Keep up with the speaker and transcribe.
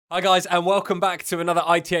Hi guys, and welcome back to another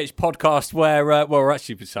ITH podcast where, we're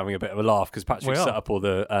actually just having a bit of a laugh because Patrick set up all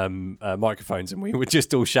the microphones and we were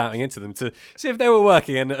just all shouting into them to see if they were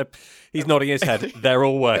working, and he's nodding his head. They're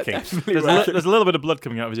all working. There's a little bit of blood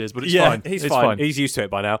coming out of his ears, but it's fine. He's fine. He's used to it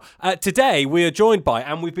by now. Today we are joined by,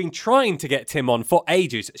 and we've been trying to get Tim on for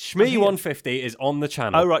ages. Shmee150 is on the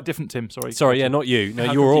channel. Oh right, different Tim. Sorry, yeah, not you.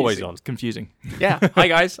 No, you're always on. It's confusing. Yeah. Hi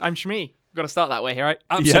guys, I'm Shmee. We've got to start that way here, right?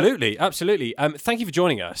 Absolutely. Thank you for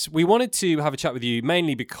joining us. We wanted to have a chat with you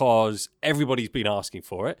mainly because everybody's been asking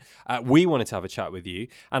for it. We wanted to have a chat with you,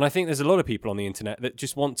 and I think there's a lot of people on the internet that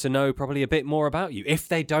just want to know probably a bit more about you, if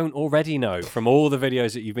they don't already know from all the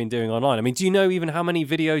videos that you've been doing online. I mean, do you know even how many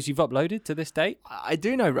videos you've uploaded to this date? I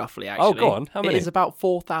do know roughly, actually. Oh, go on. How many? It is about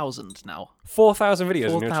 4,000 now. 4,000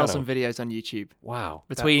 videos on your channel? 4,000 videos on YouTube. Wow.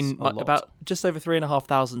 Between about just over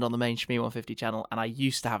 3,500 on the main Shmee150 channel, and I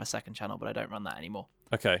used to have a second channel, but I don't run that anymore.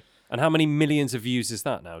 Okay. And how many millions of views is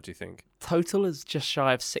that now, do you think? Total is just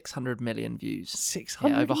shy of 600 million views.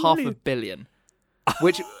 600 over million? half a billion.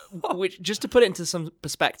 Which, just to put it into some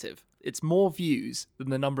perspective, it's more views than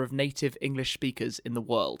the number of native English speakers in the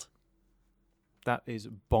world. That is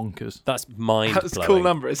bonkers. That's mind-blowing. That's a cool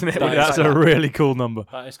number, isn't it? That's a really cool number.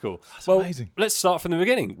 That is cool. That's amazing. Let's start from the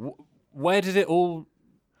beginning. Where did it all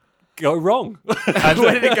go wrong? Where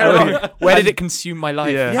did it go wrong? Where did it consume my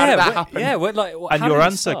life? Yeah. How did that happen? Yeah,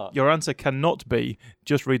 And your answer cannot be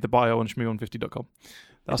just read the bio on shmee150.com.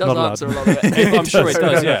 That's it does not answer allowed. a lot of it. I'm sure it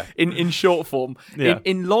does, yeah. In short form. Yeah.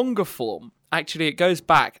 In longer form, actually, it goes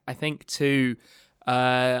back, I think, to...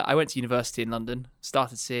 I went to university in London,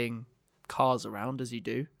 started seeing cars around, as you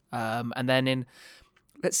do. And then in,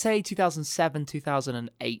 let's say, 2007,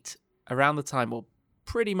 2008, around the time, well,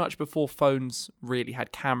 pretty much before phones really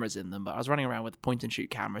had cameras in them, but I was running around with a point-and-shoot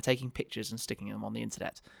camera, taking pictures and sticking them on the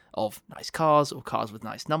internet of nice cars or cars with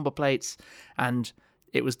nice number plates, and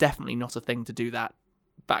it was definitely not a thing to do that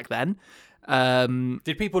back then.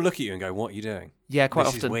 Did people look at you and go, "What are you doing?" Yeah, quite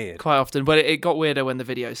This often. is weird. Quite often, but it got weirder when the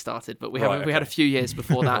videos started. But we had a few years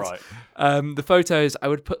before that. Right. The photos, I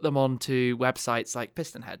would put them onto websites like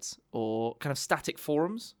Pistonheads or kind of static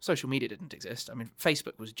forums. Social media didn't exist. I mean,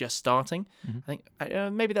 Facebook was just starting. I think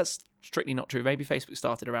maybe that's strictly not true. Maybe Facebook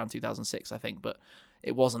started around 2006, I think, but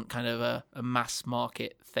it wasn't kind of a mass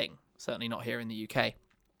market thing. Certainly not here in the UK.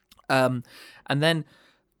 And then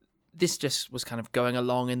this just was kind of going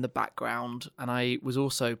along in the background, and I was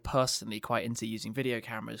also personally quite into using video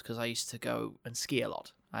cameras because I used to go and ski a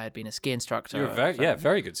lot. I had been a ski instructor. You're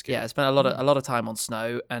very good skier. Yeah, I spent a lot of time on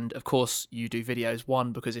snow, and of course you do videos.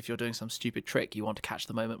 One, because if you're doing some stupid trick, you want to catch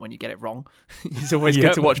the moment when you get it wrong. It's always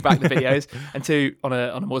good to watch back the videos. And two, on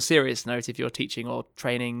a more serious note, if you're teaching or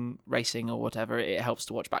training, racing or whatever, it helps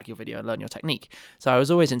to watch back your video and learn your technique. So I was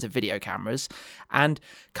always into video cameras, and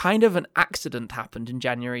kind of an accident happened in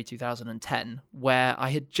January 2010 where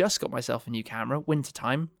I had just got myself a new camera,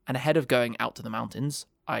 wintertime, and ahead of going out to the mountains,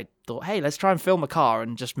 I thought, hey, let's try and film a car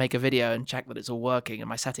and just make a video and check that it's all working and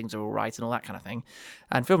my settings are all right and all that kind of thing.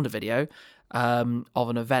 And filmed a video of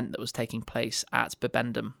an event that was taking place at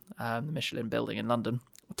Bibendum, the Michelin building in London.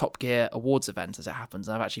 Top Gear Awards event, as it happens.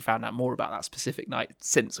 And I've actually found out more about that specific night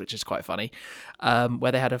since, which is quite funny,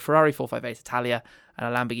 where they had a Ferrari 458 Italia and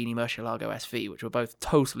a Lamborghini Murcielago SV, which were both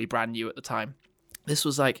totally brand new at the time. This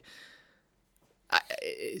was like...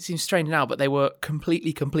 It seems strange now, but they were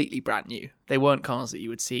completely brand new. They weren't cars that you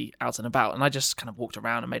would see out and about. And I just kind of walked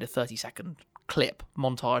around and made a 30-second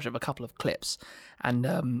montage of a couple of clips and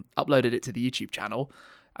uploaded it to the YouTube channel.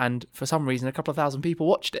 And for some reason, a couple of thousand people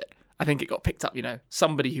watched it. I think it got picked up,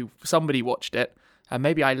 somebody watched it. And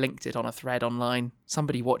maybe I linked it on a thread online.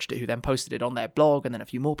 Somebody watched it who then posted it on their blog, and then a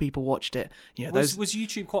few more people watched it. Was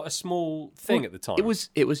YouTube quite a small thing at the time? It was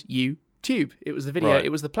YouTube. It was the video. Right.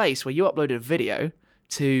 It was the place where you uploaded a video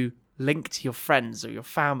to link to your friends or your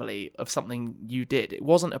family of something you did. It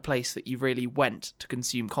wasn't a place that you really went to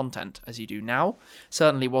consume content as you do now.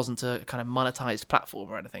 Certainly wasn't a kind of monetized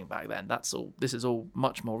platform or anything back then. This is all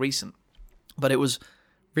much more recent. But it was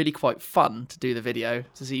really quite fun to do the video,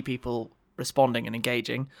 to see people responding and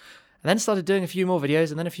engaging. And then started doing a few more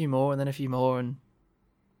videos, and then a few more, and then a few more, and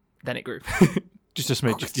then it grew. Just a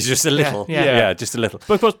smidge. Just a little. Yeah. Just a little.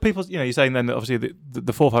 But of course, people, you're saying then that obviously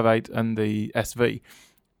the 458 and the SV,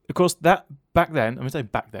 of course, that back then,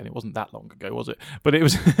 back then, it wasn't that long ago, was it? But it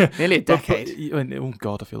was nearly a decade. Oh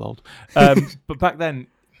God, I feel old. But back then,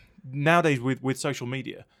 nowadays with social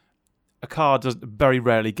media, a car very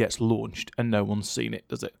rarely gets launched and no one's seen it,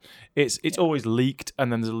 does it? It's always leaked,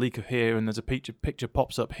 and then there's a leak of here, and there's a picture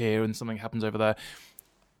pops up here, and something happens over there.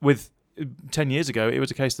 With 10 years ago, it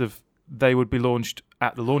was a case of they would be launched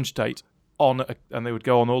at the launch date and they would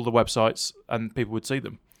go on all the websites and people would see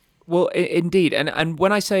them. Well, indeed, and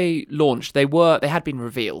when I say launched, they had been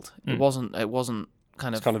revealed. It wasn't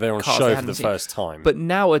kind It's kind of there on cars show they for hadn't the seen. first time. But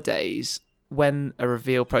nowadays, when a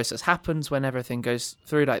reveal process happens, when everything goes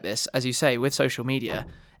through like this, as you say, with social media,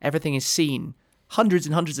 everything is seen hundreds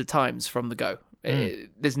and hundreds of times from the go.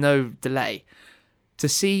 There's no delay. To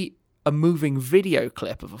see a moving video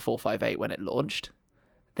clip of a 458 when it launched,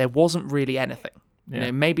 there wasn't really anything. Yeah. You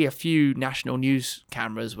know, maybe a few national news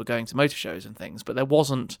cameras were going to motor shows and things, but there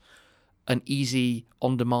wasn't an easy,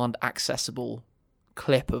 on-demand, accessible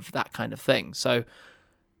clip of that kind of thing. So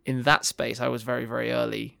in that space, I was very, very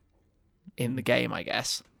early in the game, I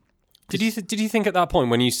guess. Did you think at that point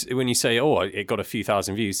when you say, oh, it got a few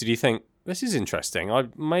thousand views, did you think, this is interesting,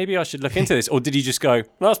 maybe I should look into this? Or did you just go,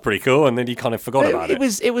 that's pretty cool, and then you kind of forgot about it?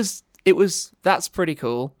 It was that's pretty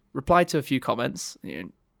cool. Replied to a few comments,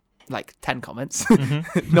 like 10 comments,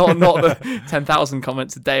 not the 10,000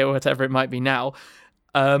 comments a day or whatever it might be now.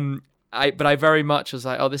 But I very much was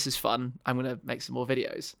like, oh, this is fun. I'm going to make some more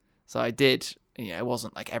videos. So I did. It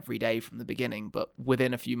wasn't like every day from the beginning, but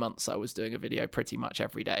within a few months, I was doing a video pretty much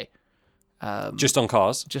every day. Just on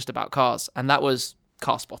cars? Just about cars. And that was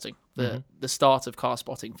car spotting, the start of car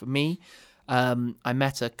spotting for me. I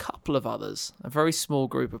met a couple of others, a very small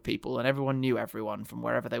group of people, and everyone knew everyone from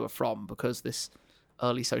wherever they were from, because this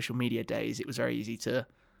early social media days, it was very easy to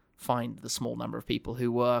find the small number of people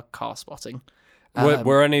who were car spotting.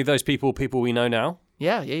 Were any of those people we know now?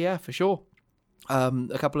 Yeah, for sure.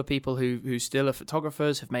 A couple of people who still are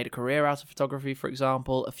photographers, have made a career out of photography, for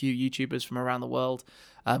example. A few YouTubers from around the world.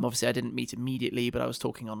 Obviously, I didn't meet immediately, but I was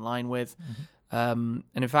talking online with. And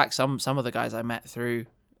in fact, some of the guys I met through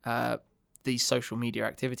these social media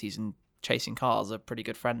activities and chasing cars are pretty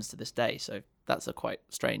good friends to this day. So that's a quite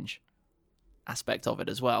strange aspect of it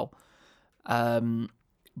as well.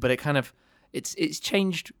 But it kind of it's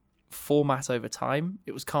changed format over time.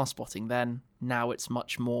 It was car spotting then. Now it's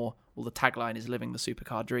much more, well, the tagline is living the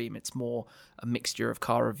supercar dream. It's more a mixture of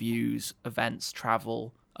car reviews, events,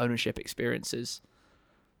 travel, ownership experiences.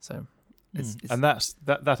 So it's and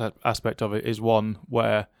that aspect of it is one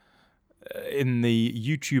where in the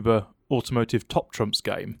YouTuber automotive top trumps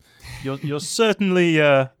game, you're certainly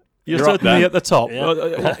at the top.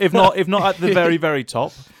 Yeah. if not at the very, very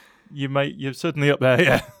top, you're certainly up there.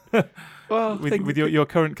 Yeah. well, with your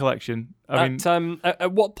current collection. I mean,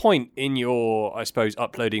 at what point in your, I suppose,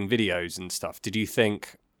 uploading videos and stuff did you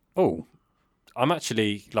think, oh,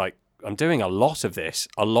 I'm doing a lot of this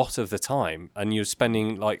a lot of the time, and you're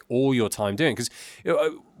spending like all your time doing? Because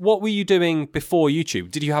what were you doing before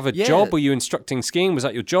YouTube? Did you have a job? Were you instructing skiing? Was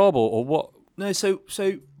that your job, or what? No, so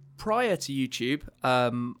prior to YouTube,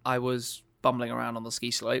 I was bumbling around on the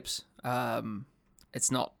ski slopes. It's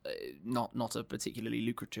not a particularly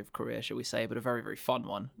lucrative career, shall we say, but a very, very fun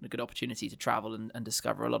one. A good opportunity to travel and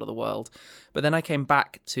discover a lot of the world. But then I came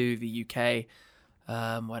back to the UK,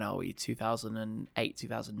 when are we, 2008,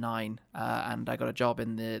 2009, and I got a job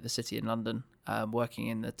in the city in London, working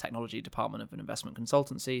in the technology department of an investment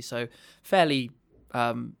consultancy. So fairly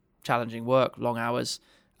challenging work, long hours,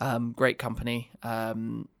 great company,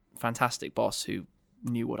 fantastic boss who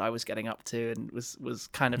knew what I was getting up to and was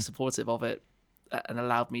kind of supportive of it, and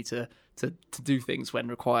allowed me to do things when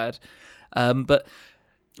required. But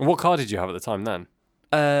what car did you have at the time then?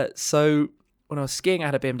 So when I was skiing, I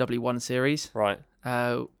had a BMW 1 Series. Right.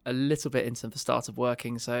 A little bit into the start of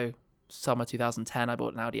working. So summer 2010, I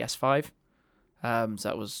bought an Audi S5. So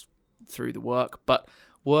that was through the work. But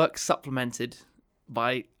work supplemented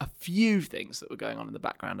by a few things that were going on in the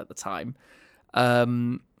background at the time.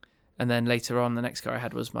 And then later on, the next car I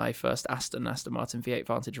had was my first Aston Martin V8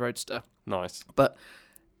 Vantage Roadster. Nice. But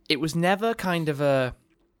it was never kind of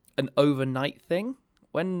an overnight thing.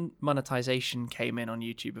 When monetization came in on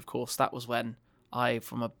YouTube, of course, that was when I,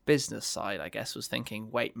 from a business side, I guess, was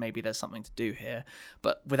thinking, wait, maybe there's something to do here.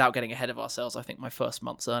 But without getting ahead of ourselves, I think my first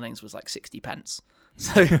month's earnings was like 60 pence.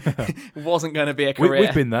 So it wasn't going to be a career.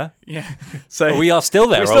 We've been there. Yeah. So we are still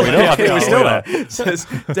there, are we not? I think we're still there. So it's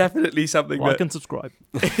definitely something Like and subscribe.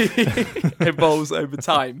 evolves over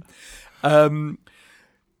time.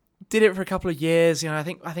 Did it for a couple of years. I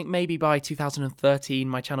think maybe by 2013,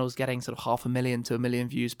 my channel was getting sort of 500,000 to 1 million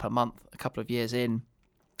views per month. A couple of years in,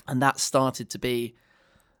 and that started to be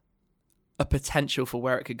a potential for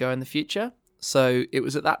where it could go in the future. So it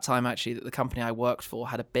was at that time actually that the company I worked for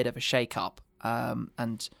had a bit of a shake-up,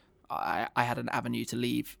 and I had an avenue to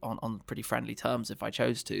leave on pretty friendly terms if I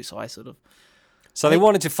chose to. So I sort of. So they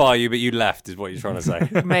wanted to fire you, but you left, is what you're trying to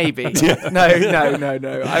say. Maybe. No.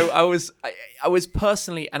 I was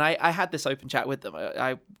personally, and I had this open chat with them.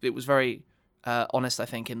 It was very honest, I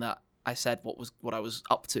think, in that I said what I was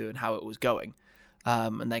up to and how it was going.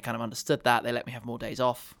 And they kind of understood that. They let me have more days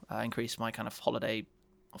off, increased my kind of holiday,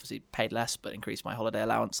 obviously paid less, but increased my holiday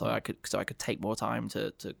allowance so I could take more time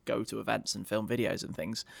to go to events and film videos and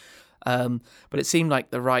things. But it seemed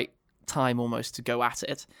like the right time almost to go at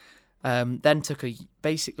it. Then took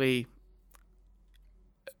basically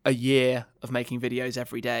a year of making videos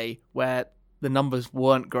every day where the numbers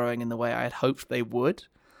weren't growing in the way I had hoped they would.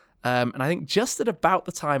 And I think just at about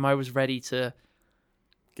the time I was ready to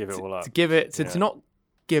give it all up, to not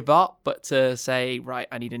give up, but to say, right,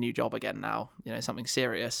 I need a new job again now, something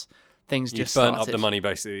serious. Things just burnt started, up the money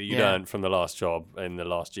basically you'd earned from the last job in the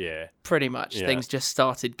last year. Pretty much. Things just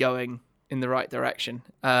started going in the right direction.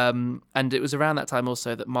 And it was around that time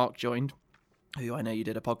also that Mark joined, who I know you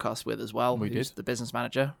did a podcast with as well. Who's the business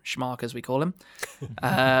manager, Schmark as we call him.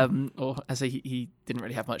 Or as he didn't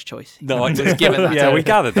really have much choice. No, I just given that. Yeah, we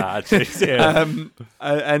gathered that actually.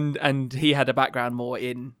 And he had a background more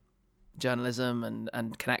in journalism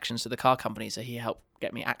and connections to the car company, so he helped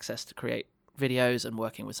get me access to create videos and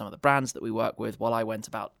working with some of the brands that we work with, while I went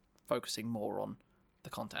about focusing more on the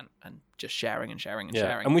content and just sharing.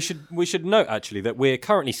 And we should note actually that we're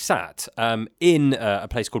currently sat in a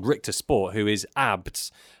place called Richter Sport, who is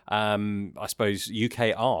ABD's I suppose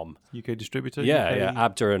UK arm. UK distributor. Yeah.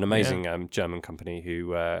 ABD are an amazing German company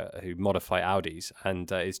who modify Audis,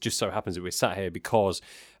 and it just so happens that we're sat here because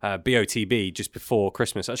BOTB just before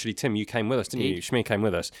Christmas. Actually, Tim, you came with us, didn't you? Shmir came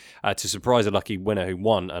with us to surprise a lucky winner who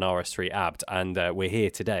won an RS3 ABD, and we're here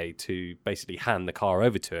today to basically hand the car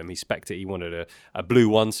over to him. He spec'd it. He wanted a blue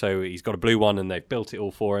one, so he's got a blue one, and they've built it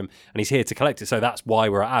all for him, and he's here to collect it. So that's why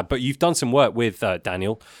we're at ABD. But you've done some work with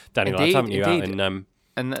Daniel, indeed, haven't you? Indeed. Out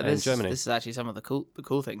in Germany. This is actually some of the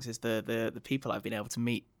cool things, is the people I've been able to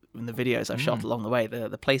meet in the videos I've shot along the way,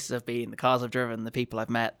 the places I've been, the cars I've driven, the people I've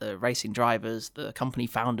met, the racing drivers, the company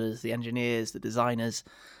founders, the engineers, the designers,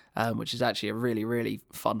 which is actually a really, really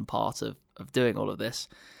fun part of doing all of this,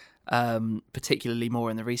 particularly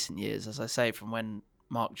more in the recent years, as I say, from when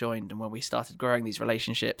Mark joined and when we started growing these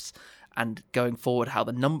relationships, and going forward how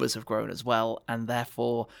the numbers have grown as well, and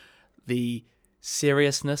therefore the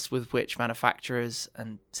seriousness with which manufacturers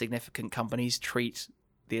and significant companies treat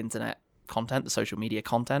the internet content, the social media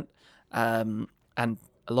content, and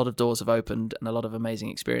a lot of doors have opened and a lot of amazing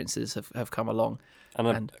experiences have come along.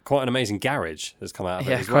 And quite an amazing garage has come out of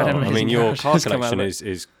it as well. I mean, your car collection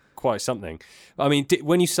is quite something. I mean,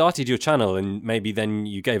 when you started your channel and maybe then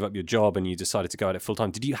you gave up your job and you decided to go at it full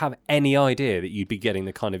time, did you have any idea that you'd be getting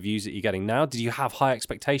the kind of views that you're getting now? Did you have high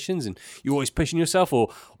expectations and you always pushing yourself, or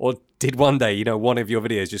did one day, one of your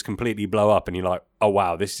videos just completely blow up and you're like, oh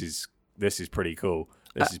wow, this is pretty cool.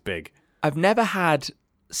 This is big. I've never had,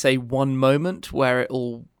 say, one moment where it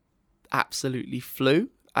all absolutely flew.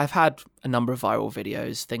 I've had a number of viral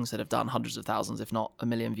videos, things that have done hundreds of thousands, if not 1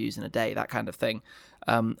 million views in a day, that kind of thing,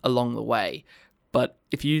 along the way. But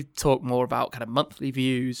if you talk more about kind of monthly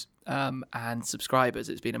views and subscribers,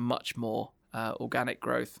 it's been a much more organic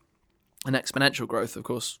growth, an exponential growth, of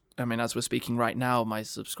course. I mean, as we're speaking right now, my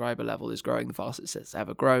subscriber level is growing the fastest it's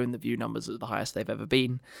ever grown. The view numbers are the highest they've ever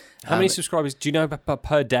been. How many subscribers, do you know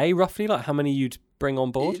per day, roughly? Like how many you'd bring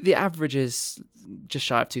on board? The average is just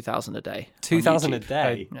shy of 2,000 a day. 2,000 a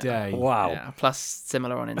day? Yeah. Wow. Yeah. Plus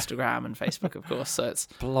similar on Instagram and Facebook, of course. So it's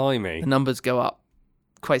blimey. The numbers go up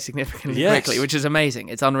quite significantly quickly, which is amazing.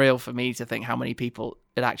 It's unreal for me to think how many people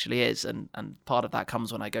it actually is. And part of that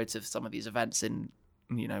comes when I go to some of these events in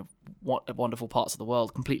wonderful parts of the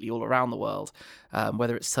world, completely all around the world,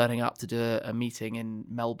 whether it's turning up to do a meeting in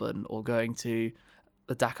Melbourne or going to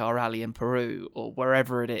the Dakar Rally in Peru or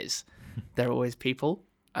wherever it is. There are always people,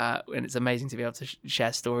 and it's amazing to be able to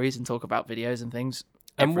share stories and talk about videos and things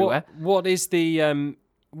everywhere. And what is the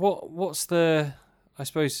what's the, I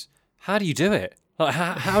suppose, how do you do it? Like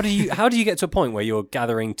how do you get to a point where you're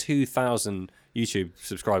gathering 2,000 YouTube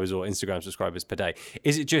subscribers or Instagram subscribers per day?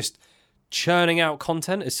 Is it just churning out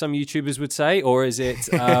content, as some YouTubers would say, or is it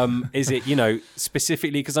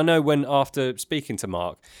specifically, because I know when after speaking to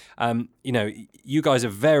Mark, you guys are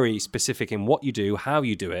very specific in what you do, how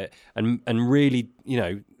you do it, and really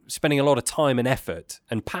spending a lot of time and effort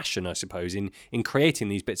and passion, I suppose, in creating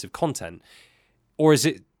these bits of content, or is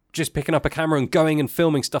it just picking up a camera and going and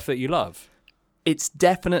filming stuff that you love? It's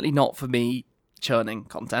definitely not for me churning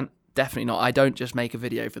content. Definitely not. I don't just make a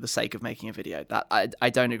video for the sake of making a video. That I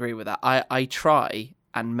don't agree with that. I try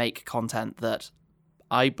and make content that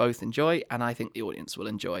I both enjoy and I think the audience will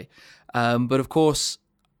enjoy. But of course,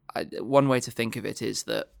 one way to think of it is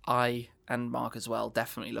that I and Mark as well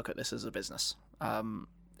definitely look at this as a business.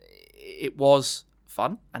 It was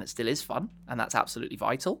fun and it still is fun, and that's absolutely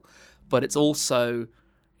vital. But it's also,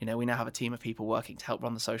 We now have a team of people working to help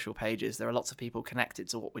run the social pages. There are lots of people connected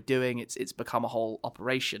to what we're doing. It's become a whole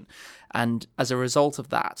operation. And as a result of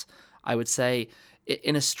that, I would say,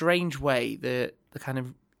 in a strange way, the kind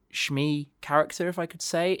of Shmee character, if I could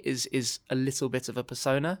say, is a little bit of a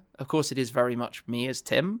persona. Of course, it is very much me as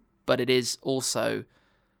Tim, but it is also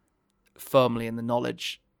firmly in the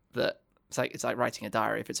knowledge that it's like writing a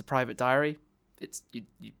diary. If it's a private diary, it's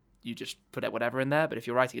you just put out whatever in there. But if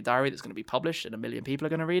you're writing a diary that's going to be published and 1 million people are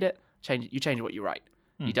going to read it, you change what you write.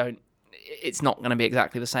 You don't. It's not going to be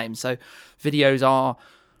exactly the same. So videos are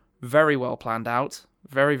very well planned out,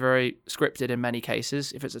 very, very scripted in many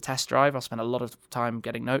cases. If it's a test drive, I'll spend a lot of time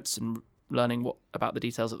getting notes and learning about the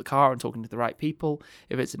details of the car and talking to the right people.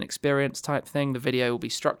 If it's an experience type thing, the video will be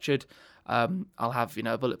structured. I'll have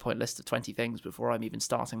a bullet point list of 20 things before I'm even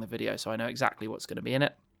starting the video, so I know exactly what's going to be in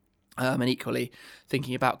it. And equally,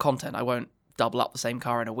 thinking about content, I won't double up the same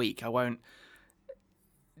car in a week. I won't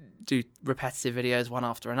do repetitive videos one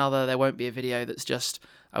after another. There won't be a video that's just,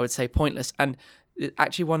 I would say, pointless. And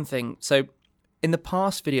actually, one thing, so in the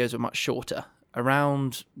past, videos were much shorter.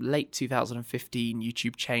 Around late 2015,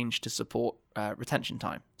 YouTube changed to support retention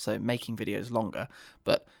time, so making videos longer.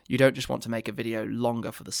 But you don't just want to make a video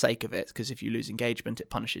longer for the sake of it, because if you lose engagement, it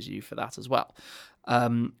punishes you for that as well.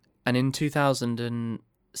 And in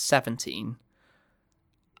 2017,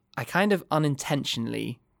 I kind of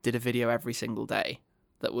unintentionally did a video every single day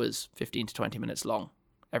that was 15 to 20 minutes long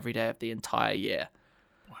every day of the entire year.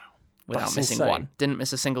 Without That's missing insane. one. Didn't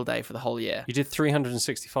miss a single day for the whole year. You did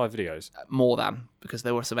 365 videos. More than, because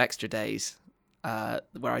there were some extra days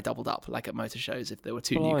where I doubled up, like at motor shows, if there were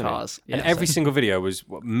two new Blimey. cars. And every single video was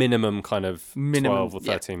minimum kind of minimum 12 or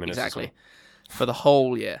 13 minutes. or exactly, something. for the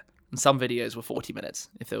whole year. And some videos were 40 minutes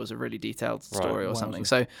if there was a really detailed story or something.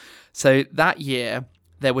 So that year,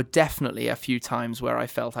 there were definitely a few times where I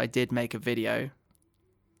felt I did make a video.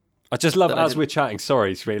 I just love, as we're chatting,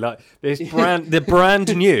 sorry, Sri, like this brand, the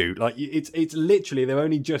brand new, like it's literally, they've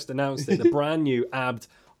only just announced it. The brand new Abt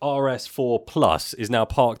RS4 Plus is now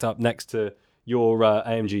parked up next to your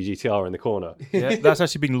AMG GTR in the corner. Yeah, that's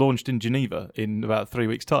actually being launched in Geneva in about 3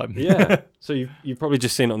 weeks' time. Yeah. So you've probably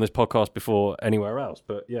just seen it on this podcast before anywhere else,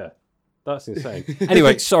 but yeah, that's insane.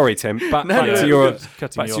 Anyway, sorry, Tim. Back to your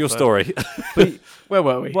story. But, Where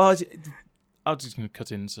were we? well, I was just going to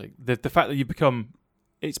cut in and say the fact that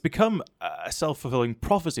it's become a self-fulfilling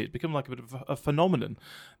prophecy. It's become like a bit of a phenomenon.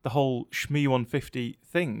 The whole Shmee 150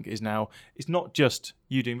 thing is now, it's not just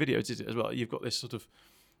you doing videos, is it, as well? You've got this sort of,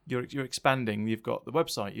 you're expanding. You've got the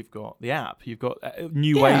website, you've got the app, you've got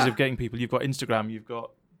new ways of getting people. You've got Instagram, you've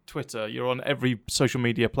got Twitter. You're on every social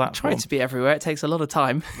media platform. Try to be everywhere. It takes a lot of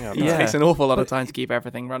time. Yeah, It takes an awful lot of time to keep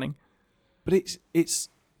everything running. But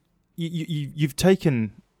you've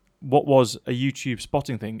taken what was a YouTube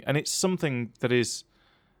spotting thing, and it's something that is,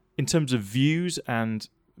 in terms of views and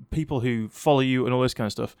people who follow you and all this kind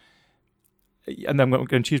of stuff, and I'm going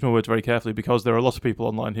to choose my words very carefully because there are a lot of people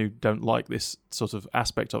online who don't like this sort of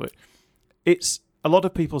aspect of it. It's a lot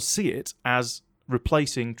of people see it as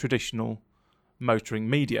replacing traditional motoring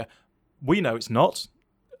media. We know it's not,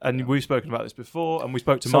 and we've spoken about this before, and we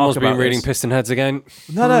spoke to Someone's Mark about been reading this. Piston Heads again.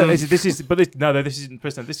 No, this isn't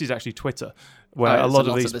Piston. This is actually Twitter, where a lot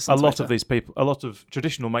of these people, a lot of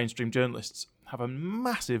traditional mainstream journalists have a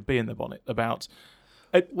massive bee in their bonnet about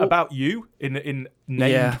you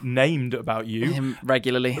named about you Him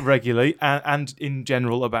regularly. and in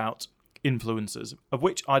general about influencers, of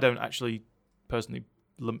which I don't actually personally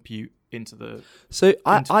lump you into the. So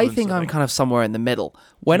I think influencer I'm thing. kind of somewhere in the middle.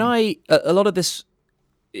 When a lot of this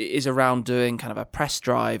is around doing kind of a press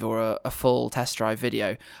drive or a full test drive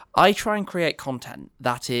video, I try and create content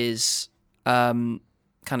that is kind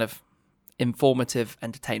of informative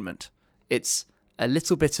entertainment. It's a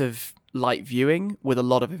little bit of light viewing with a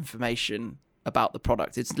lot of information about the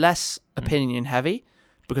product. It's less opinion heavy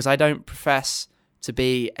because I don't profess to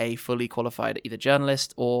be a fully qualified either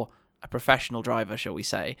journalist or a professional driver, shall we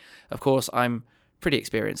say. Of course, I'm pretty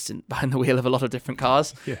experienced behind the wheel of a lot of different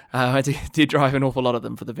cars. Yeah. I do drive an awful lot of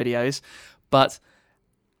them for the videos, but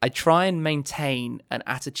I try and maintain an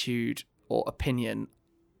attitude or opinion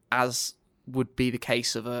as would be the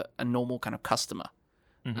case of a normal kind of customer.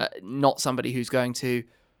 Not somebody who's going to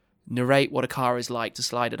narrate what a car is like to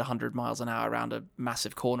slide at 100 miles an hour around a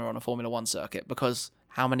massive corner on a Formula One circuit, because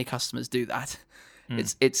how many customers do that?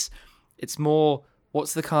 It's more,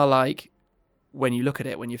 what's the car like when you look at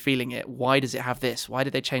it, when you're feeling it? Why does it have this? Why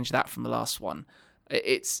did they change that from the last one?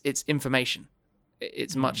 It's information.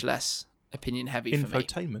 It's much less opinion heavy for me.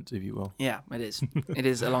 Infotainment, if you will. Yeah, it is. It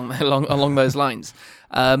is along those lines.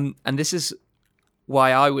 And this is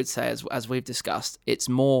why I would say, as we've discussed, it's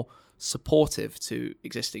more supportive to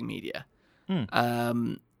existing media,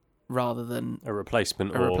 rather than A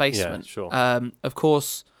replacement. Yeah, sure. Of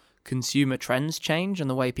course, consumer trends change and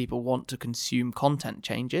the way people want to consume content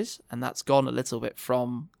changes, and that's gone a little bit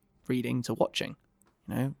from reading to watching.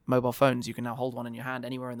 You know, mobile phones, you can now hold one in your hand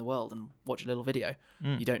anywhere in the world and watch a little video.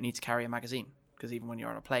 You don't need to carry a magazine, because even when you're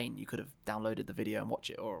on a plane, you could have downloaded the video and watch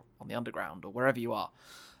it, or on the underground, or wherever you are.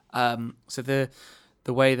 So the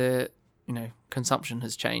way the consumption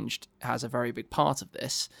has changed has a very big part of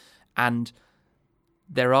this, and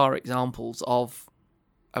there are examples of,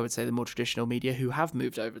 I would say, the more traditional media who have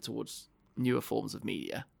moved over towards newer forms of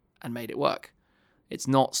media and made it work. It's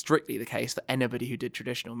not strictly the case that anybody who did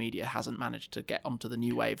traditional media hasn't managed to get onto the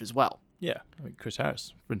new wave as well. Yeah, I mean, Chris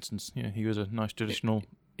Harris, for instance, he was a nice traditional.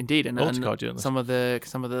 Indeed, and journalist. some of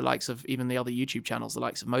the likes of even the other YouTube channels, the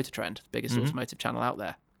likes of Motor Trend, the biggest automotive channel out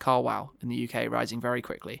there, CarWow in the UK, rising very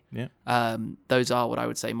quickly. Yeah, those are what I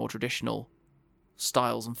would say more traditional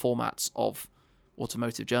styles and formats of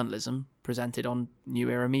automotive journalism presented on new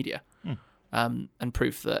era media, and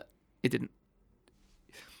proof that it didn't.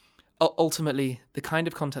 Ultimately, the kind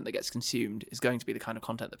of content that gets consumed is going to be the kind of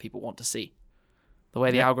content that people want to see. The way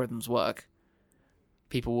the algorithms work,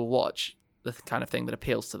 people will watch the kind of thing that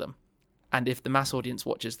appeals to them. And if the mass audience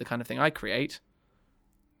watches the kind of thing I create,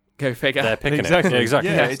 go figure. They're picking it. Yeah, exactly.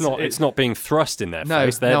 Yeah, it's not being thrust in their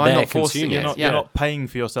face. They're consuming it. You're not paying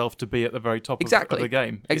for yourself to be at the very top of the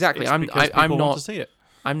game. Exactly. I'm not want to see it.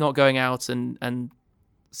 I'm not going out and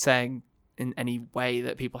saying in any way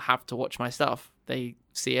that people have to watch my stuff. They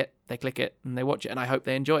see it, they click it, and they watch it, and I hope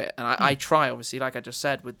they enjoy it. And I try, obviously, like I just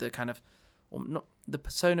said, with the kind of, well, not the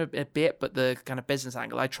persona a bit, but the kind of business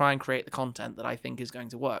angle. I try and create the content that I think is going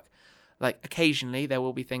to work. Like, occasionally, there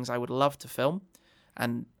will be things I would love to film,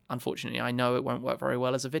 and unfortunately, I know it won't work very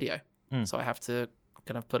well as a video. So I have to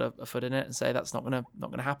kind of put a foot in it and say that's not gonna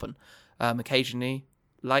happen. Occasionally,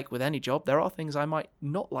 like with any job, there are things I might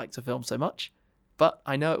not like to film so much, but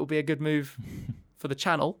I know it will be a good move for the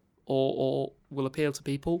channel, or will appeal to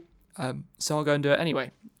people. So I'll go and do it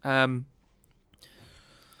anyway.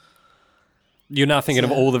 You're now thinking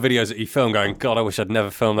of all the videos that you filmed going, God, I wish I'd never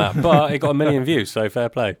filmed that. But it got 1 million views, so fair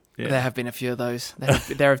play. Yeah. There have been a few of those.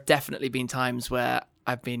 There have definitely been times where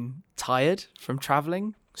I've been tired from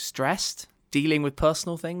traveling, stressed, dealing with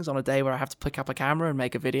personal things on a day where I have to pick up a camera and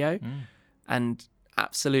make a video, and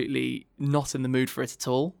absolutely not in the mood for it at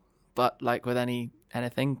all. But like with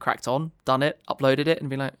anything, cracked on, done it, uploaded it, and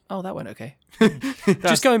been like, oh, that went okay.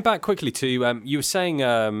 Just going back quickly to, you were saying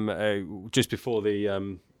just before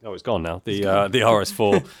the... it's gone now. The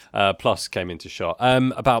RS4 Plus came into shot.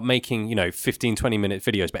 About making 15, 20-minute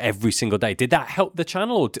videos, but every single day. Did that help the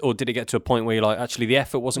channel, or did it get to a point where you're like, actually, the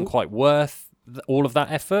effort wasn't quite worth all of that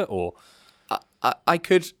effort? Or I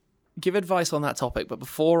could give advice on that topic, but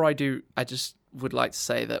before I do, I just would like to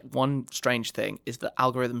say that one strange thing is that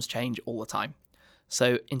algorithms change all the time.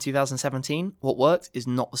 So in 2017, what worked is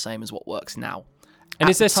not the same as what works now. And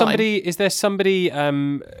is there somebody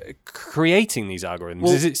creating these algorithms?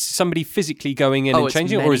 Is it somebody physically going in and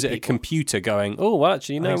changing it, or is it a computer going, oh, well,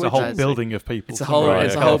 actually, it's a whole building of people. It's a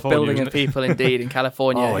whole building of people, indeed, in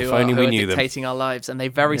California who are dictating our lives, and they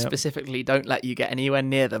very specifically don't let you get anywhere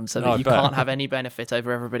near them so that you can't have any benefit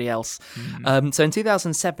over everybody else. So in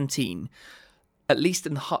 2017, at least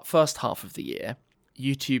in the first half of the year,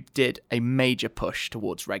 YouTube did a major push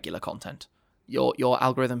towards regular content. Your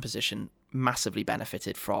algorithm position massively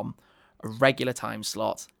benefited from a regular time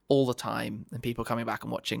slot all the time, and people coming back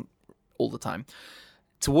and watching all the time.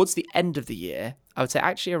 Towards the end of the year, I would say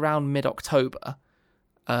actually around mid-October,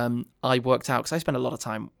 I worked out, because I spend a lot of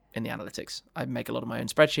time in the analytics. I make a lot of my own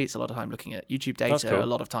spreadsheets, a lot of time looking at YouTube data, a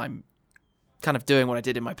lot of time kind of doing what I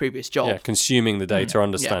did in my previous job. Yeah, consuming the data,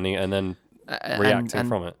 understanding it, and then reacting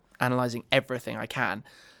from it. Analysing everything I can.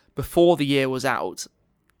 Before the year was out,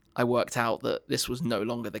 I worked out that this was no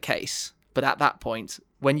longer the case. But at that point,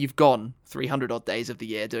 when you've gone 300 odd days of the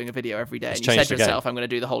year doing a video every day, and you said to yourself, I'm going to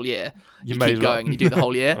do the whole year, you keep going and you do the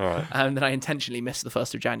whole year. Right. And then I intentionally missed the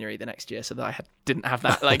 1st of January the next year so that I didn't have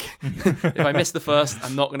that. Like, if I miss the 1st,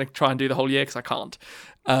 I'm not going to try and do the whole year because I can't.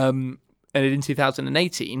 And in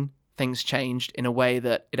 2018, things changed in a way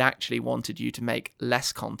that it actually wanted you to make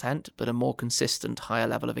less content, but a more consistent, higher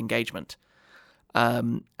level of engagement.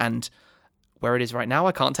 And where it is right now,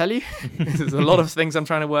 I can't tell you. There's a lot of things I'm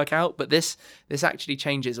trying to work out, but this actually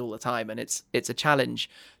changes all the time, and it's a challenge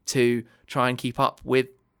to try and keep up with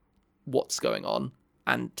what's going on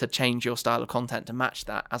and to change your style of content to match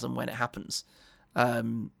that as and when it happens.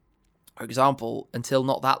 For example, until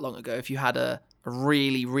not that long ago, if you had a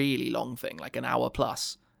really, really long thing, like an hour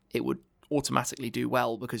plus, it would automatically do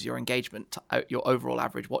well because your engagement, your overall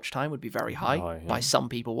average watch time would be very high by some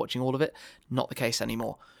people watching all of it. Not the case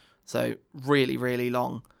anymore. So really, really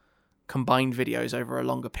long combined videos over a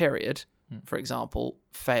longer period, for example,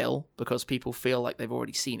 fail because people feel like they've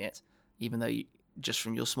already seen it, even though just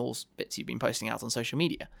from your small bits you've been posting out on social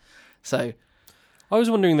media. So I was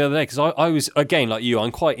wondering the other day, because I was, again, like you,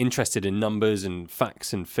 I'm quite interested in numbers and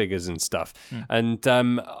facts and figures and stuff. And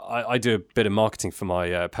I do a bit of marketing for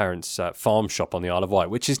my parents' farm shop on the Isle of Wight,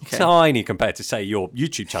 which is tiny compared to, say, your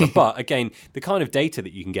YouTube channel. But again, the kind of data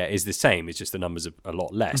that you can get is the same. It's just the numbers are a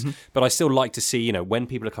lot less. But I still like to see, you know, when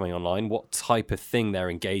people are coming online, what type of thing they're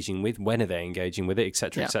engaging with, when are they engaging with it, et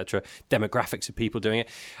cetera, demographics of people doing it.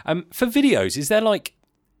 For videos, is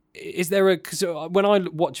there a, because when I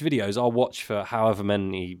watch videos, I'll watch for however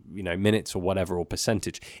many, you know, minutes or whatever, or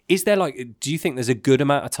percentage. Is there do you think there's a good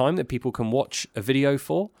amount of time that people can watch a video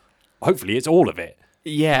for? Hopefully it's all of it.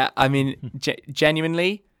 Yeah, I mean,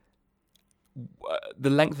 genuinely, the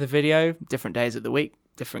length of the video, different days of the week,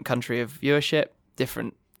 different country of viewership,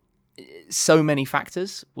 so many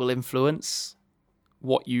factors will influence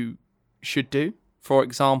what you should do. For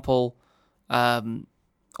example,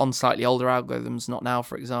 on slightly older algorithms, not now,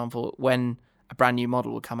 for example, when a brand new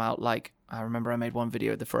model would come out, like I remember I made one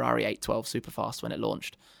video of the Ferrari 812 Superfast when it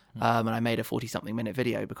launched, and I made a 40-something minute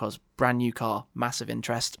video because brand new car, massive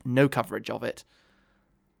interest, no coverage of it.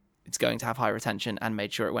 It's going to have high retention, and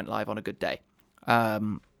made sure it went live on a good day.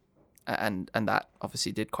 And that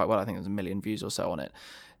obviously did quite well. I think there was 1 million views or so on it.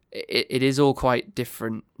 It is all quite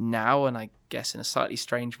different now, and I guess in a slightly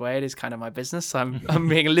strange way, it is kind of my business. I'm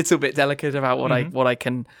being a little bit delicate about what I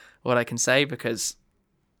can say, because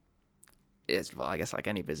it's, well, I guess like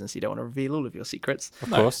any business, you don't want to reveal all of your secrets, of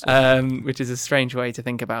course, which is a strange way to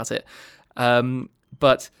think about it.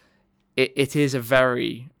 But it is a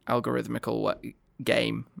very algorithmical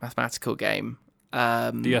game, mathematical game. You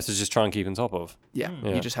have to just try and keep on top of. Yeah,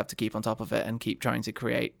 you just have to keep on top of it and keep trying to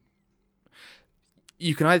create.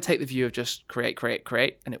 You can either take the view of just create,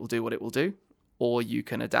 and it will do what it will do, or you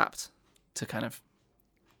can adapt to kind of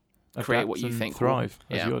create what you think thrive.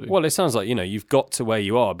 Well, it sounds like, you know, you've got to where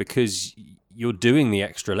you are because you're doing the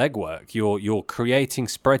extra legwork. You're creating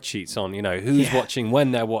spreadsheets on, you know, who's watching, when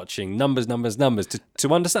they're watching, numbers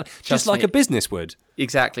to understand, just like a business would.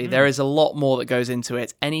 Exactly. There is a lot more that goes into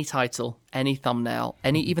it. Any title, any thumbnail,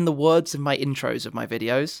 even the words of my intros of my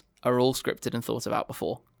videos are all scripted and thought about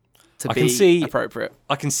before. Appropriate.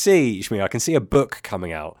 I can see a book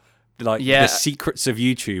coming out, like The Secrets of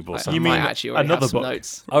YouTube or something. You mean actually another book?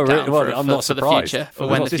 Notes oh, really? Well, I'm not surprised. For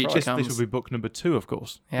when the future comes. This will be book number 2, of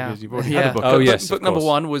course. Yeah. Because you've already had a book. Oh, yes. Book number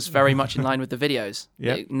 1 was very much in line with the videos.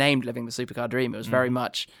 Yep. Named Living the Supercar Dream. It was very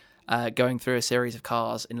much going through a series of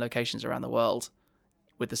cars in locations around the world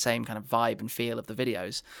with the same kind of vibe and feel of the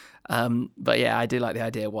videos. But yeah, I do like the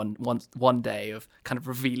idea one day of kind of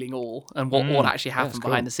revealing all and what actually happened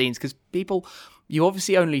behind the scenes, because people, you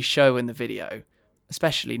obviously only show in the video,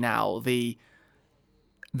 especially now, the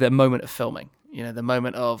moment of filming, you know, the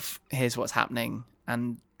moment of here's what's happening,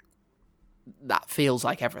 and that feels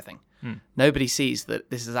like everything. Nobody sees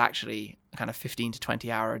that this is actually a kind of 15 to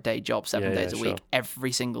 20 hour a day job, 7 days a week,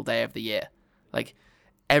 every single day of the year, like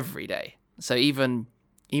every day. So even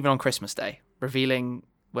on Christmas Day, revealing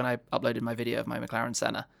when I uploaded my video of my McLaren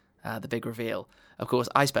Senna, the big reveal. Of course,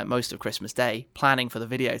 I spent most of Christmas Day planning for the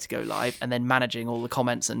video to go live and then managing all the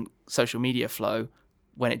comments and social media flow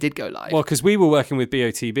when it did go live. Well, because we were working with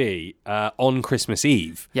BOTB on Christmas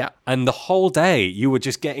Eve. Yeah. And the whole day you were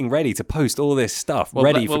just getting ready to post all this stuff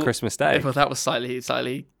for Christmas Day. Well, that was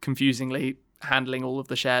slightly confusingly handling all of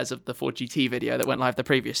the shares of the Ford GT video that went live the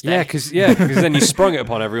previous day. Yeah, because then you sprung it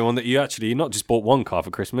upon everyone that you not just bought one car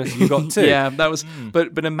for Christmas, you got 2. Yeah, that was.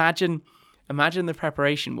 But imagine the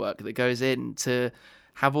preparation work that goes in to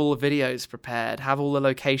have all the videos prepared, have all the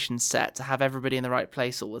locations set, to have everybody in the right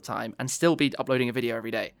place all the time, and still be uploading a video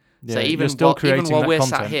every day. Yeah, so even while we're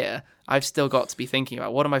sat here, I've still got to be thinking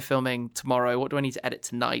about what am I filming tomorrow? What do I need to edit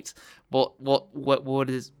tonight? What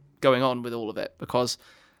is going on with all of it? Because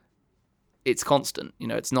it's constant. You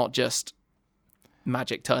know, it's not just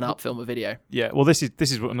magic turn up, film a video. Yeah, well, this is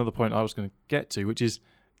another point I was going to get to, which is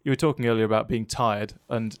you were talking earlier about being tired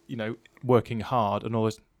and, you know, working hard and all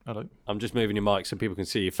this. I'm just moving your mic so people can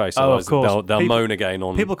see your face. Oh, of course. They'll moan again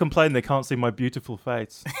on. People complain they can't see my beautiful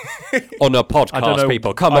face on a podcast.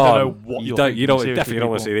 People, come on! I don't know what you definitely don't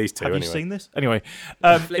want to see these two. Have you seen this? Anyway,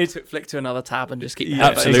 flick to another tab and just keep.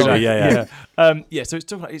 Absolutely, yeah. So it's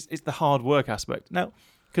talking. It's the hard work aspect now,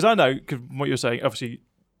 because I know what you're saying. Obviously,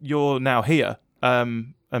 you're now here,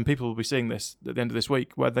 and people will be seeing this at the end of this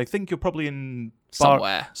week, where they think you're probably in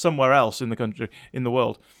somewhere else in the country, in the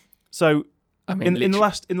world. So I mean, in the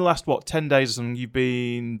last what 10 days or something, you've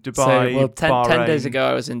been Dubai, So, well, 10 Bahrain. days ago,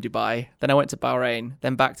 I was in Dubai. Then I went to Bahrain.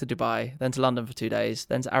 Then back to Dubai. Then to London for 2 days.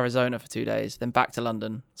 Then to Arizona for 2 days. Then back to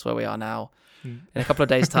London. That's where we are now. In a couple of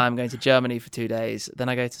days' time, I'm going to Germany for 2 days. Then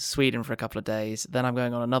I go to Sweden for a couple of days. Then I'm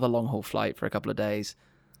going on another long-haul flight for a couple of days.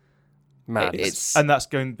 Man, And that's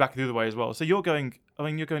going back the other way as well. So you're going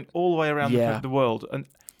all the way around the world. And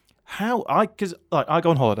how because I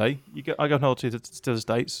go on holiday. I go on holiday to the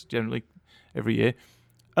States generally every year,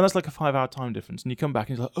 and that's like a 5-hour time difference. And you come back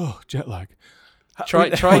and it's like, oh, jet lag. Try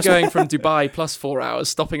going from Dubai plus 4 hours,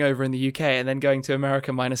 stopping over in the UK, and then going to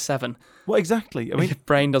America -7. Well, exactly. I mean, Your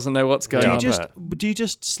brain doesn't know what's going on. do you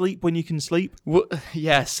just sleep when you can sleep? Well,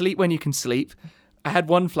 yeah, sleep when you can sleep. I had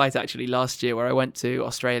one flight actually last year where I went to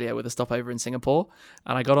Australia with a stopover in Singapore,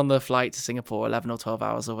 and I got on the flight to Singapore 11 or 12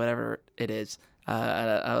 hours or whatever it is. And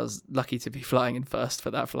I was lucky to be flying in first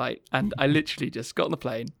for that flight, and I literally just got on the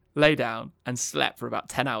plane, lay down, and slept for about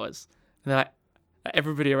 10 hours. And they're like,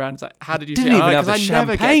 everybody around is like, "How did you Didn't sleep?" even have the I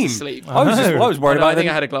never get champagne. to sleep. I was worried about I think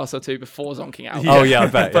them. I had a glass or two before zonking out. Oh yeah, I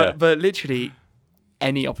bet. Yeah. But literally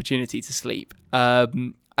any opportunity to sleep.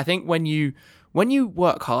 I think when you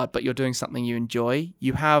work hard but you're doing something you enjoy,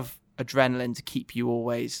 you have adrenaline to keep you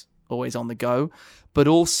always on the go. But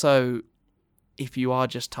also, if you are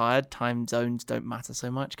just tired, time zones don't matter so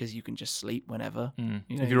much because you can just sleep whenever. You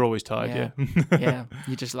know, If you're always tired, yeah. yeah,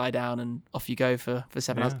 you just lie down and off you go for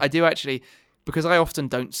 7 hours. I do actually, because I often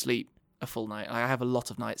don't sleep a full night. I have a lot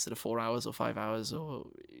of nights that are 4 hours or 5 hours or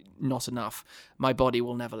not enough. My body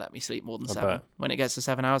will never let me sleep more than 7. bet. When it gets to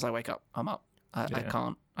 7 hours, I wake up. I'm up. I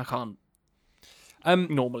can't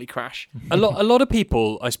normally crash. A lot of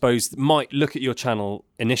people, I suppose, might look at your channel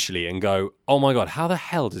initially and go, "Oh my god, how the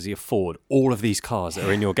hell does he afford all of these cars that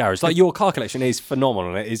are in your garage?" Like, your car collection is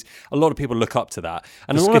phenomenal. It is. A lot of people look up to that,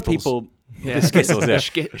 and The a lot of Skittles. people, the Skittles, yeah,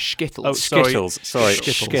 Skittles. Oh, sorry. Skittles, sorry,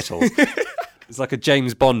 Skittles. Skittles. It's like a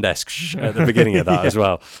James Bond-esque at the beginning of that as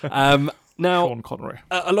well. Now, Sean Connery.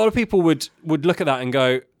 a lot of people would look at that and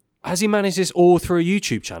go, "Has he managed this all through a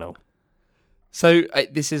YouTube channel?" So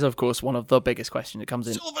this is, of course, one of the biggest questions that comes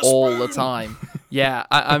in all the time. Yeah,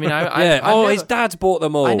 I mean, his dad's bought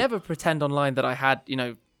them all. I never pretend online that I had,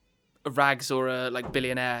 rags or a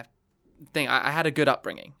billionaire thing. I had a good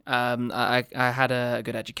upbringing. I had a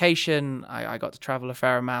good education. I got to travel a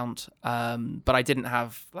fair amount, but I didn't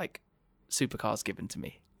have supercars given to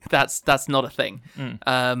me. That's not a thing.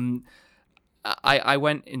 I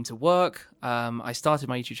went into work. I started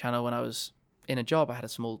my YouTube channel when I was in a job. I had a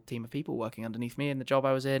small team of people working underneath me in the job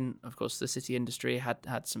I was in. Of course, the city industry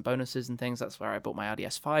had some bonuses and things. That's where I bought my Audi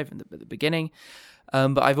S5 at the beginning.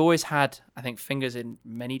 But I've always had, I think, fingers in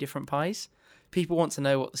many different pies. People want to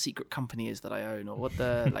know what the secret company is that I own or what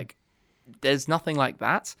the, there's nothing like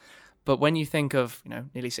that. But when you think of,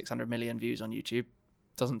 nearly 600 million views on YouTube,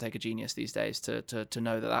 doesn't take a genius these days to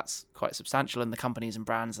know that that's quite substantial, and the companies and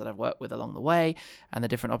brands that I've worked with along the way and the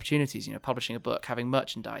different opportunities, publishing a book, having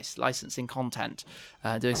merchandise, licensing content,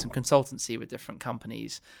 doing some consultancy with different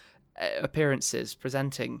companies, appearances,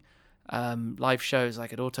 presenting live shows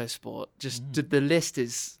like at Autosport. Just the list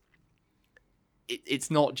is...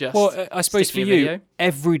 It's not just... Well, I suppose for you,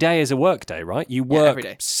 every day is a work day, right? You work every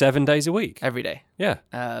day. 7 days a week. Every day. Yeah.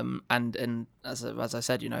 And as I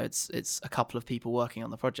said, it's a couple of people working on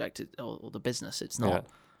the project or the business. It's not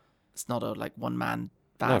it's not a one man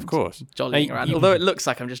band. No, of course. Jollying around. Although it looks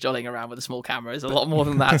like I'm just jollying around with a small camera, it's a lot more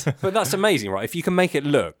than that. But that's amazing, right? If you can make it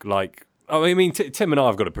look like... I mean, Tim and I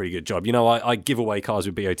have got a pretty good job. I give away cars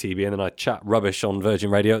with BOTB, and then I chat rubbish on Virgin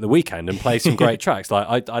Radio at the weekend and play some great tracks.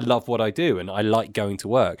 I love what I do, and I like going to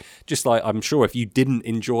work. Just like I'm sure if you didn't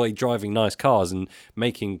enjoy driving nice cars and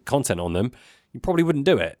making content on them, you probably wouldn't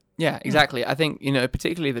do it. Yeah, exactly. I think,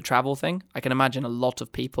 particularly the travel thing, I can imagine a lot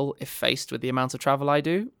of people, if faced with the amount of travel I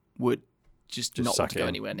do, would just not want to go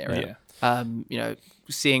anywhere near it.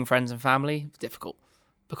 Seeing friends and family, difficult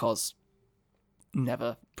because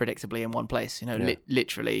never predictably in one place.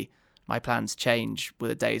 Literally my plans change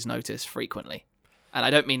with a day's notice frequently. And I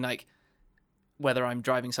don't mean whether I'm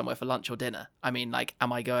driving somewhere for lunch or dinner. I mean,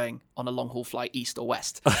 am I going on a long haul flight east or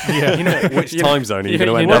west? Which time zone are you going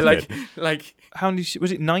to end up in? How many,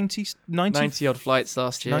 was it 90 odd flights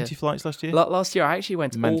last year? 90 flights last year? Last year I actually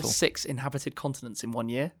went to all Mental. 6 inhabited continents in 1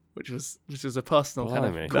 year, which was a personal kind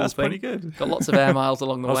Blimey. of cool That's thing. pretty good. Got lots of air miles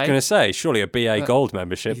along the I was way. going to say, surely a BA Gold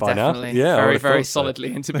membership by now. Definitely. Yeah, I very, would have very thought so.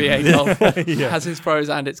 solidly into BA Golf. Has its pros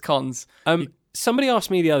and its cons. Somebody asked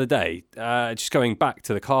me the other day, just going back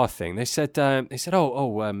to the car thing. They said,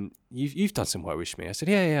 you've done some work with me. I said,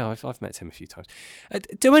 yeah, I've met him a few times.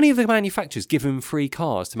 Do any of the manufacturers give him free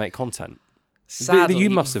cars to make content? Sadly, you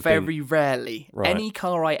must have very rarely. Right. Any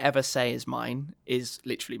car I ever say is mine is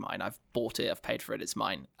literally mine. I've bought it. I've paid for it. It's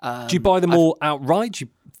mine. Do you buy them all outright? Do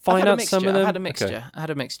you finance some of them? I've had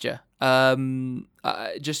a mixture.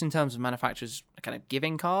 Just in terms of manufacturers kind of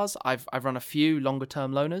giving cars, I've run a few longer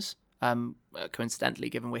term loaners. Coincidentally,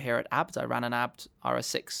 given we're here at ABD, I ran an ABD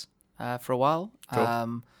RS6 for a while.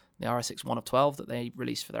 Cool. The RS6 1 of 12 that they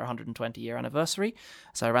released for their 120 year anniversary.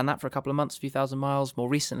 So I ran that for a couple of months, a few thousand miles. More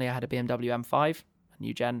recently, I had a BMW M5, a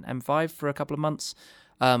new gen M5 for a couple of months.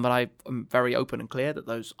 But I'm very open and clear that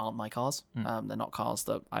those aren't my cars. They're not cars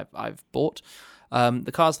that I've bought.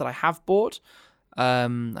 The cars that I have bought,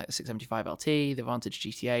 like the 675 LT, the Vantage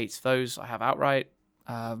GT8, those I have outright.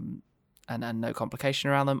 And no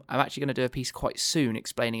complication around them. I'm actually going to do a piece quite soon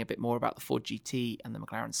explaining a bit more about the Ford GT and the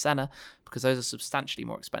McLaren Senna, because those are substantially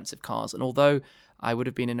more expensive cars. And although I would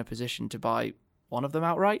have been in a position to buy one of them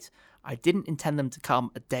outright, I didn't intend them to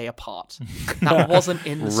come a day apart. That wasn't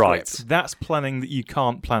in the script. That's planning that you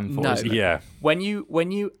can't plan for, isn't it? Yeah. When you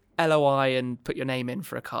LOI and put your name in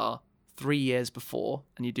for a car 3 years before,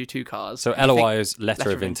 and you do two cars. So LOI is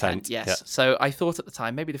letter of intent. Yes. Yeah. So I thought at the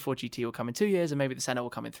time, maybe the Ford GT will come in 2 years, and maybe the Senna will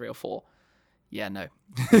come in 3 or 4. Yeah, no.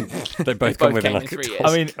 They both come within came like in 3 a years.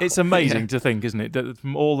 I mean, it's amazing to think, isn't it, that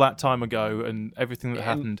from all that time ago and everything that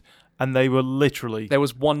happened, and they were literally... There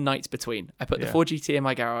was one night between. I put the Yeah. Ford GT in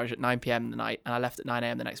my garage at 9 p.m. the night, and I left at 9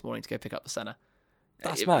 a.m. the next morning to go pick up the Senna.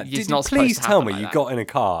 That's mad. It's Did not you supposed please to tell happen me like you that. got in a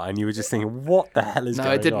car and you were just thinking, what the hell is No,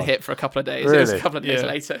 going on? it didn't hit for a couple of days. It was Really? a couple of days Yeah.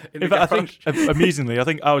 later. In In the fact, I garage. think, amusingly, I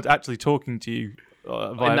think I was actually talking to you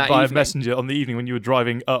that via evening. Messenger on the evening when you were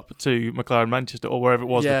driving up to McLaren Manchester or wherever it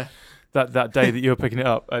was Yeah. that day that you were picking it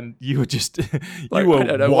up, and you were just Like, you I don't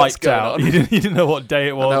were know what's wiped going out. on. You didn't know what day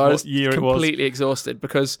it was, No, I what was year it was. completely exhausted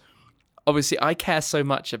because obviously I care so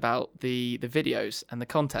much about the videos and the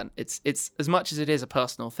content. It's as much as it is a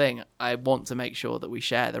personal thing, I want to make sure that we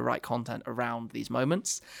share the right content around these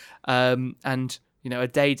moments. And a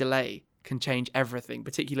day delay can change everything,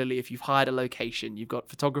 particularly if you've hired a location, you've got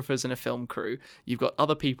photographers and a film crew, you've got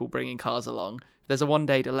other people bringing cars along. If there's a 1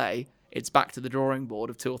 day delay, it's back to the drawing board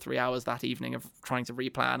of 2 or 3 hours that evening of trying to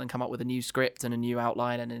replan and come up with a new script and a new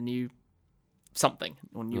outline and a new something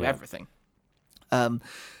or new everything.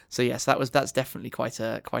 So yes, that's definitely quite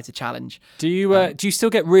a challenge. Do you still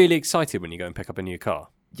get really excited when you go and pick up a new car?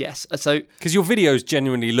 Yes, so Because your videos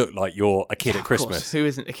genuinely look like you're a kid at of course, Christmas. who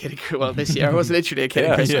isn't a kid at Christmas? Well, this year I was literally a kid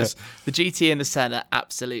at Christmas. The GT and the Senna,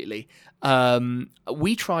 absolutely.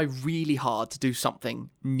 We try really hard to do something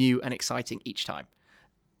new and exciting each time.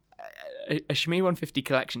 A Shmee 150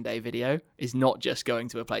 collection day video is not just going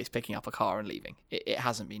to a place, picking up a car and leaving. It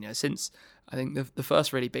hasn't been. Since I think the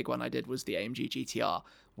first really big one I did was the AMG GTR,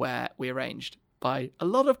 where we arranged by a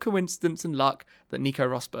lot of coincidence and luck that Nico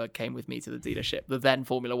Rosberg came with me to the dealership, the then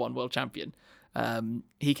Formula One world champion.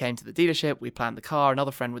 He came to the dealership, we planned the car,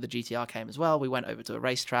 another friend with the GTR came as well. We went over to a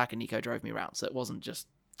racetrack and Nico drove me around. So it wasn't just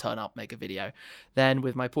turn up, make a video. Then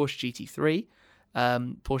with my Porsche GT3,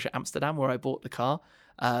 Porsche Amsterdam, where I bought the car,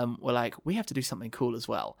 were like, we have to do something cool as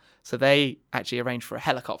well. So they actually arranged for a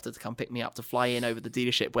helicopter to come pick me up to fly in over the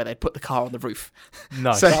dealership where they put the car on the roof.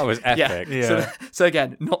 Nice. So- That was epic. Yeah. So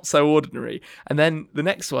again, not so ordinary. And then the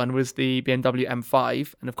next one was the BMW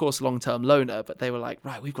M5, and of course long-term loaner, but they were like,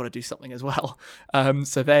 right, we've got to do something as well.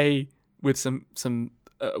 So they, with some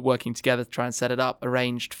working together to try and set it up,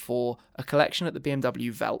 arranged for a collection at the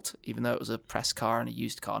BMW Welt, even though it was a press car and a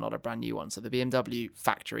used car, not a brand new one. So the BMW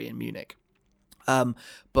factory in Munich.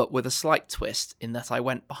 But with a slight twist in that I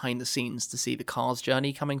went behind the scenes to see the car's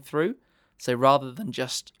journey coming through. So rather than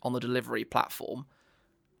just on the delivery platform,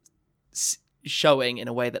 showing in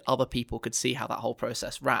a way that other people could see how that whole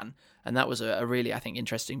process ran. And that was a really, I think,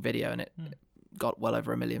 interesting video, and it got well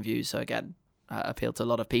over 1 million views. So again, appealed to a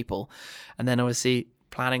lot of people. And then obviously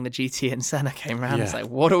planning the GT and Senna came around. It's like,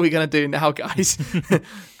 what are we going to do now, guys?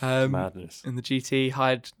 Madness. And the GT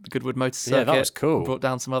hired the Goodwood Motor Circuit. Yeah, that was cool. Brought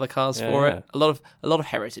down some other cars for it. A lot of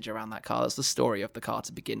heritage around that car. That's the story of the car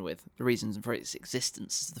to begin with. The reasons for its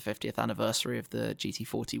existence is the 50th anniversary of the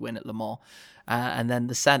GT40 win at Le Mans, and then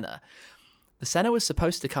the Senna. The Senna was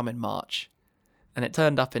supposed to come in March, and it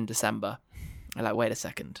turned up in December. I'm like, wait a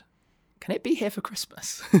second. Can it be here for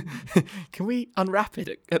Christmas? Can we unwrap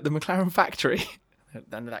it at the McLaren factory?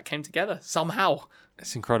 Then that came together somehow.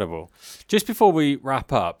 It's incredible. Just before we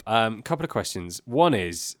wrap up, a couple of questions. One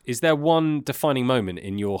is there one defining moment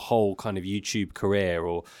in your whole kind of YouTube career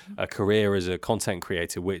or a career as a content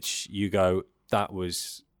creator which you go, that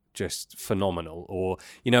was just phenomenal, or,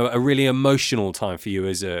 a really emotional time for you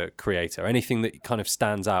as a creator? Anything that kind of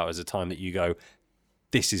stands out as a time that you go,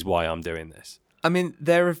 this is why I'm doing this? I mean,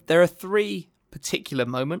 there are three particular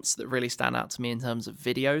moments that really stand out to me in terms of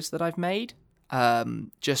videos that I've made,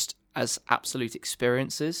 just as absolute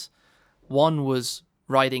experiences. One was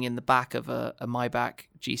riding in the back of a Maybach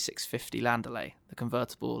G650 Landaulet, the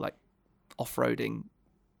convertible, like off-roading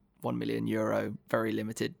 €1 million, very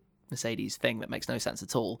limited Mercedes thing that makes no sense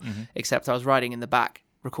at all. Except I was riding in the back,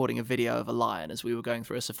 recording a video of a lion as we were going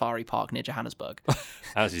through a safari park near Johannesburg.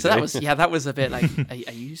 So that was a bit like,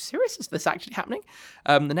 are you serious? Is this actually happening?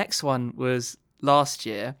 The next one was last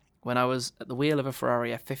year when I was at the wheel of a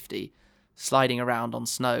Ferrari F50, sliding around on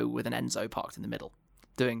snow with an Enzo parked in the middle,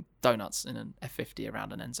 doing donuts in an F50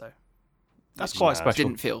 around an Enzo. That's quite special.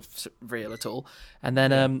 Didn't feel real at all. And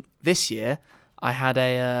then this year, I had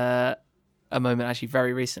a moment actually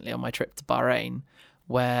very recently on my trip to Bahrain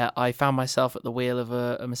where I found myself at the wheel of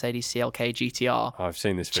a Mercedes CLK GTR. I've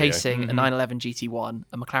seen this video. Chasing a 911 GT1,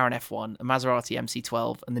 a McLaren F1, a Maserati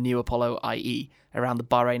MC12, and the new Apollo IE around the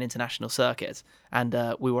Bahrain International Circuit. And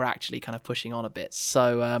we were actually kind of pushing on a bit.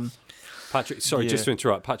 So, Patrick, sorry, just to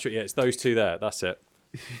interrupt. Patrick, it's those two there. That's it.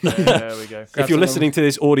 There we go. If you're listening to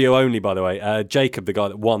this audio only, by the way, Jacob, the guy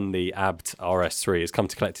that won the Abt RS3, has come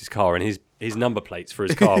to collect his car, and his number plates for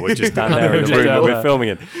his car were just down there in the room that we're filming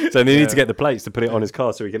in. So they need to get the plates to put it on his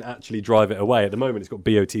car so he can actually drive it away. At the moment, it's got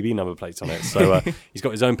BOTB number plates on it. So he's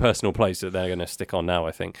got his own personal plates that they're going to stick on now,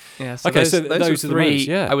 I think. Yeah. So okay, those are the three, moments,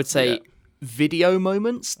 yeah. I would say, video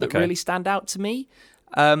moments that really stand out to me.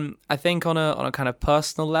 I think on a kind of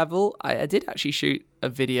personal level, I did actually shoot a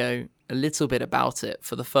video a little bit about it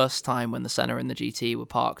for the first time when the Senna and the GT were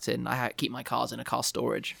parked in. I keep my cars in a car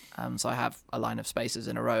storage, so I have a line of spaces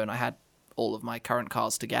in a row, and I had all of my current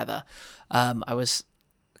cars together. I was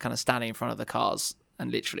kind of standing in front of the cars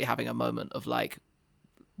and literally having a moment of like,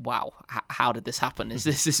 wow, how did this happen? Is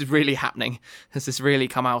this really happening? Has this really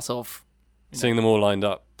come out of seeing them all lined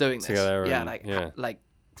up doing this? together? Like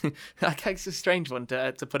it's a strange one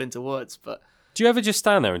to put into words, but do you ever just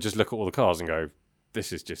stand there and just look at all the cars and go,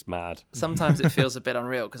 this is just mad? Sometimes it feels a bit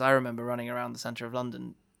unreal, because I remember running around the centre of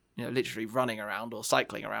London, literally running around or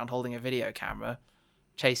cycling around holding a video camera,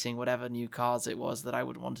 chasing whatever new cars it was that I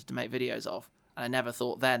would wanted to make videos of. And I never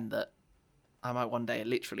thought then that I might one day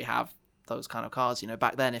literally have those kind of cars.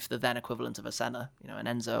 Back then, if the then equivalent of a Senna, an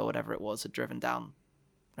Enzo or whatever it was, had driven down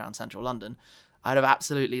around central London, I'd have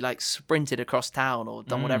absolutely sprinted across town or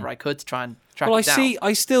done whatever I could to try and track it down.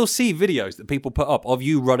 I still see videos that people put up of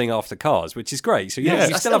you running after cars, which is great. So you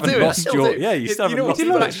still haven't lost your... Yeah, you still haven't lost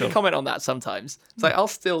your... People actually comment on that sometimes. It's like, I'll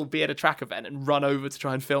still be at a track event and run over to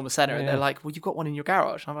try and film a Senna, and they're like, well, you've got one in your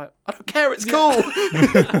garage. I'm like, I don't care, it's cool.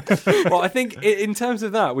 Well, I think in terms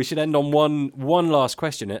of that, we should end on one last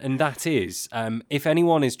question, and that is, if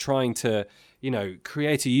anyone is trying to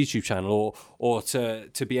create a YouTube channel or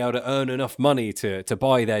to be able to earn enough money to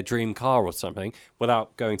buy their dream car or something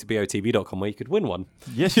without going to BOTB.com where you could win one.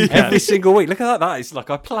 Yes, you can. Every single week. Look at that. That is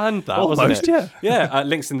like I planned that, almost, wasn't it? Yeah.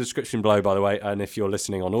 Links in the description below, by the way. And if you're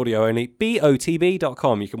listening on audio only,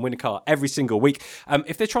 BOTB.com. You can win a car every single week.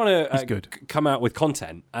 If they're trying to come out with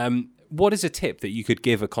content, what is a tip that you could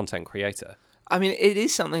give a content creator? I mean, it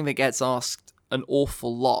is something that gets asked an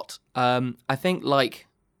awful lot. I think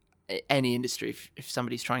any industry, if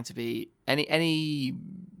somebody's trying to be any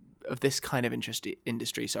of this kind of industry,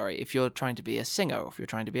 if you're trying to be a singer or if you're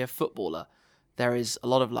trying to be a footballer, there is a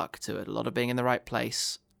lot of luck to it, a lot of being in the right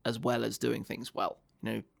place as well as doing things well.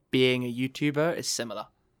 Being a YouTuber is similar.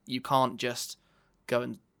 You can't just go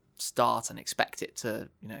and start and expect it to,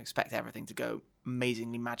 expect everything to go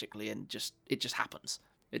amazingly magically and it just happens.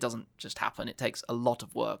 It doesn't just happen. It takes a lot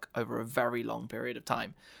of work over a very long period of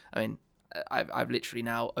time. I mean, I've literally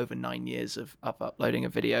now over 9 years of uploading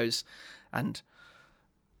of videos, and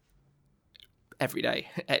every day,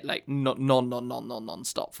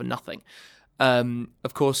 non-stop for nothing.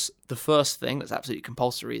 Of course, the first thing that's absolutely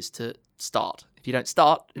compulsory is to start. If you don't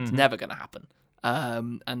start, it's never going to happen.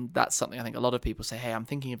 And that's something I think a lot of people say, hey, I'm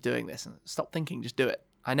thinking of doing this. And stop thinking, just do it.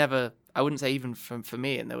 I wouldn't say even for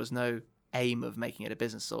me, and there was no aim of making it a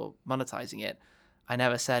business or monetizing it. I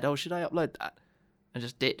never said, oh, should I upload that? I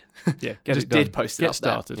just did. Yeah, did post it up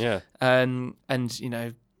started. There. Yeah. And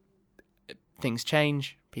things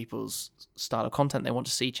change. People's style of content they want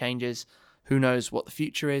to see changes. Who knows what the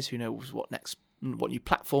future is? Who knows what new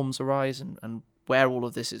platforms arise and where all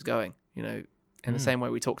of this is going? In the same way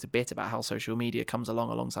we talked a bit about how social media comes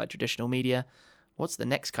alongside traditional media. What's the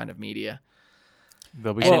next kind of media?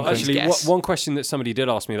 Well, actually, one question that somebody did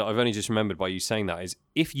ask me that I've only just remembered by you saying that is,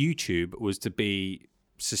 if YouTube was to be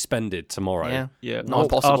suspended tomorrow, not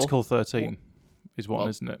possible. Article 13 is one,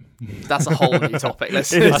 isn't it? That's a whole new topic.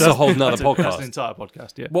 That's a whole nother podcast. That's an entire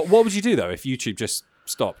podcast. Yeah. What would you do though if YouTube just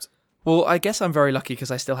stopped? Well, I guess I'm very lucky because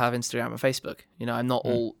I still have Instagram and Facebook. You know, I'm not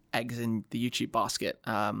all eggs in the YouTube basket.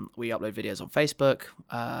 We upload videos on Facebook,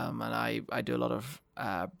 and I do a lot of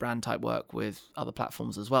brand type work with other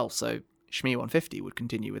platforms as well. So Shmee 150 would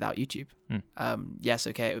continue without YouTube. Yes,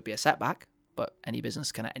 okay, it would be a setback, but any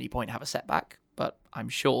business can at any point have a setback. But I'm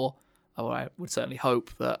sure, or I would certainly hope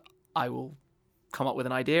that I will come up with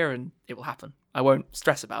an idea and it will happen. I won't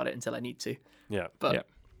stress about it until I need to. Yeah. But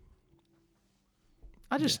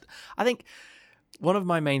I think one of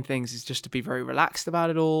my main things is just to be very relaxed about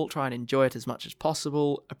it all, try and enjoy it as much as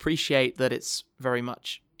possible, appreciate that it's very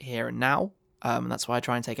much here and now. And that's why I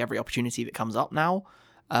try and take every opportunity that comes up now,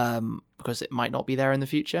 because it might not be there in the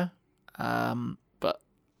future. But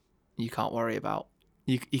you can't worry about,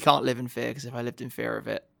 you can't live in fear, because if I lived in fear of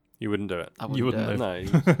it, You wouldn't do it. I wouldn't, You wouldn't do it.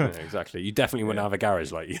 live. No, exactly. You definitely wouldn't have a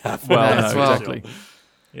garage like you have. Well, That's no, well. exactly.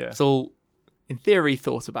 Yeah. It's all, in theory,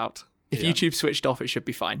 thought about. If Yeah. YouTube switched off, it should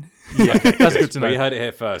be fine. Yeah, that's good to know. Well, you heard it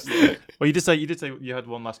here first. Well, you did say you had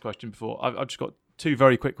one last question before. I've just got two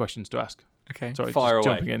very quick questions to ask. Okay. Sorry, Fire just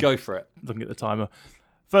away. jumping in, Go for it. looking at the timer.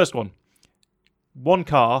 First one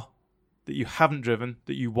car that you haven't driven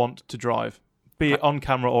that you want to drive, be it on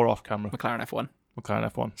camera or off camera. McLaren F1.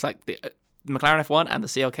 McLaren F1. It's like the McLaren F1 and the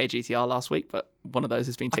CLK GTR last week, but one of those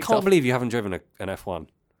has been I ticked can't off. believe you haven't driven an F1.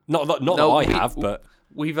 Not that No, I we- have, but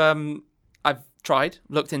We've I've tried,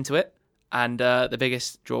 looked into it, and the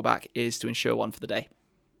biggest drawback is to insure one for the day.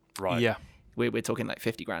 right. Yeah. We're talking like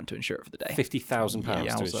 50 grand to insure it for the day. £50,000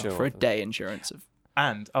 Yeah, to also. insure. For a day insurance of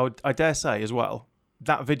And I dare say as well,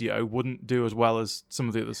 that video wouldn't do as well as some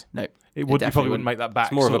of the others. no. It would. You definitely probably wouldn't make that back.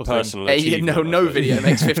 It's more of a sort thing. personal achievement. No I video suppose.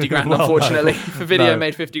 makes 50 grand, Well, no. unfortunately. If a video No.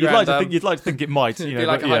 made 50 You'd grand, like to think it might. You it'd know, be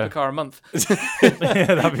like a but yeah. hypercar a month. Yeah,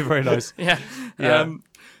 that'd be very nice. Yeah. Yeah. Um,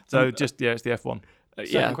 So it's the F1.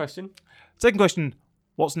 Second question. Second question: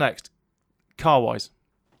 what's next, car-wise?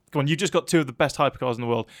 Come on, you just got two of the best hypercars in the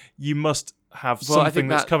world. You must have Well, I something think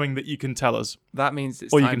that's that- coming that you can tell us. That means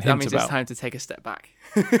it's Or you time. can That hint means about. it's time to take a step back,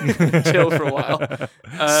 chill for a while.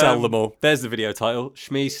 Sell them all. There's the video title.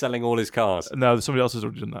 Shmee's selling all his cars. No, somebody else has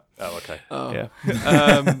already done that. Oh, okay. Oh.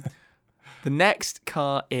 Yeah. The next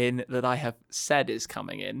car in that I have said is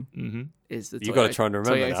coming in Mm-hmm. is the You gotta try and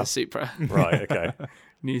remember Toyota now. Supra, Right, okay.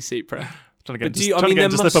 new Supra. Trying to But get do you- I trying to mean, get there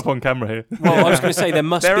to slip must- up on camera here. Well, I was going to say there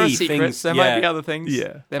must There are be secrets. things. There yeah. might be other things.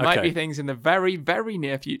 Yeah. There might Okay. be things in the very, very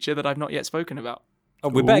near future that I've not yet spoken about. Oh,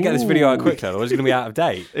 we better get this video out Ooh. quickly, otherwise it's going to be out of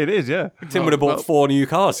date. It is, yeah. Tim would have bought well- 4 new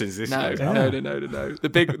cars since this. No, year. no.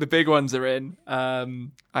 The big ones are in.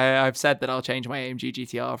 I've said that I'll change my AMG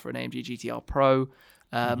GTR for an AMG GTR Pro,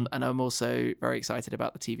 and I'm also very excited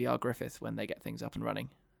about the TVR Griffith when they get things up and running.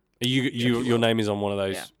 Your name is on one of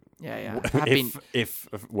those. Yeah. Have been, If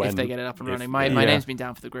when if they get it up and if- running. My yeah. name's been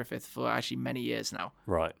down for the Griffith for actually many years now.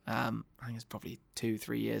 right. I think it's probably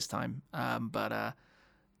 2-3 years time. But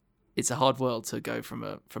it's a hard world to go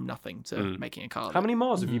from nothing to making a car. How many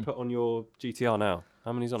miles have you put on your GTR now?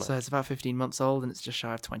 How many's on it? So it's about 15 months old and it's just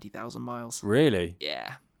shy of 20,000 miles. Really?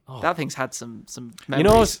 Yeah. Oh. That thing's had some You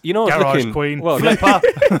know, I was Garage looking. Queen. Well, Flipper.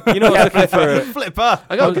 you know, I was looking for. Flipper.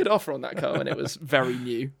 I got a good offer on that car when it was very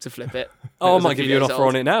new to flip it. Oh, I might give you an offer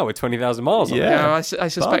on it now with 20,000 miles on it. Yeah. Yeah, I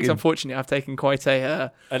suspect, Bargain. unfortunately, I've taken quite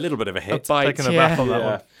a A little bit of a hit. bite. Taking a bath on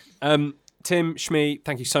that Yeah. one. Tim, Shmee,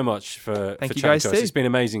 thank you so much for Thank you chatting guys to us. too. It's been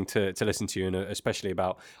amazing to listen to you, and especially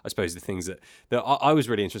about, I suppose, the things that I was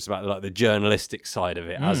really interested about, like the journalistic side of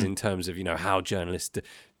it, as in terms of, how journalists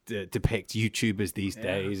depict YouTubers these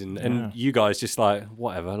days, and you guys just like,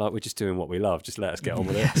 whatever, like we're just doing what we love, just let us get on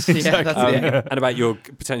with it. Yeah, that's it. And about your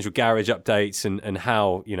potential garage updates and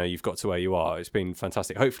how you've got to where you are. It's been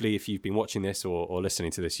fantastic. Hopefully, if you've been watching this or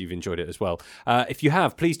listening to this, you've enjoyed it as well. If you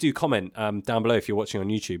have, please do comment down below if you're watching on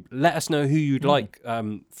YouTube. Let us know who you'd like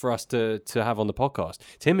for us to have on the podcast.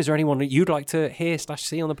 Tim, is there anyone that you'd like to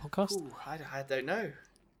hear/see on the podcast? Ooh, I don't know.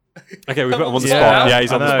 Okay, we put him on the Yeah, spot. Yeah,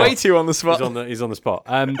 he's I on the know. spot. Way too on the spot. He's on the spot.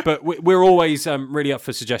 But we're always really up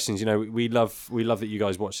for suggestions. We love that you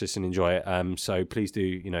guys watch this and enjoy it. So please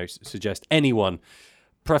do suggest anyone,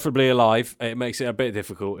 preferably alive. It makes it a bit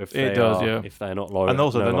difficult if It does, yeah. if they're not loyal. And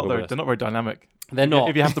also, no they're longer with us. not very dynamic. They're not.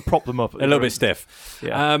 If you have to prop them up, A little bit stiff.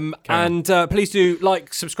 Yeah. And please do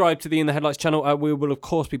subscribe to the In the Headlights channel. We will, of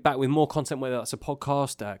course, be back with more content, whether that's a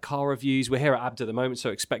podcast, car reviews. We're here at Abt at the moment, so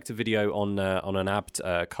expect a video on an Abt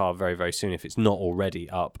car very, very soon if it's not already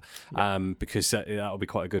up, because that'll be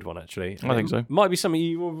quite a good one, actually. I think so. Might be something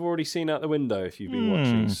you've already seen out the window if you've been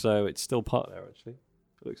watching, so it's still part there, actually.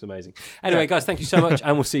 It looks amazing. Anyway, guys, thank you so much,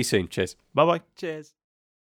 and we'll see you soon. Cheers. Bye-bye. Cheers.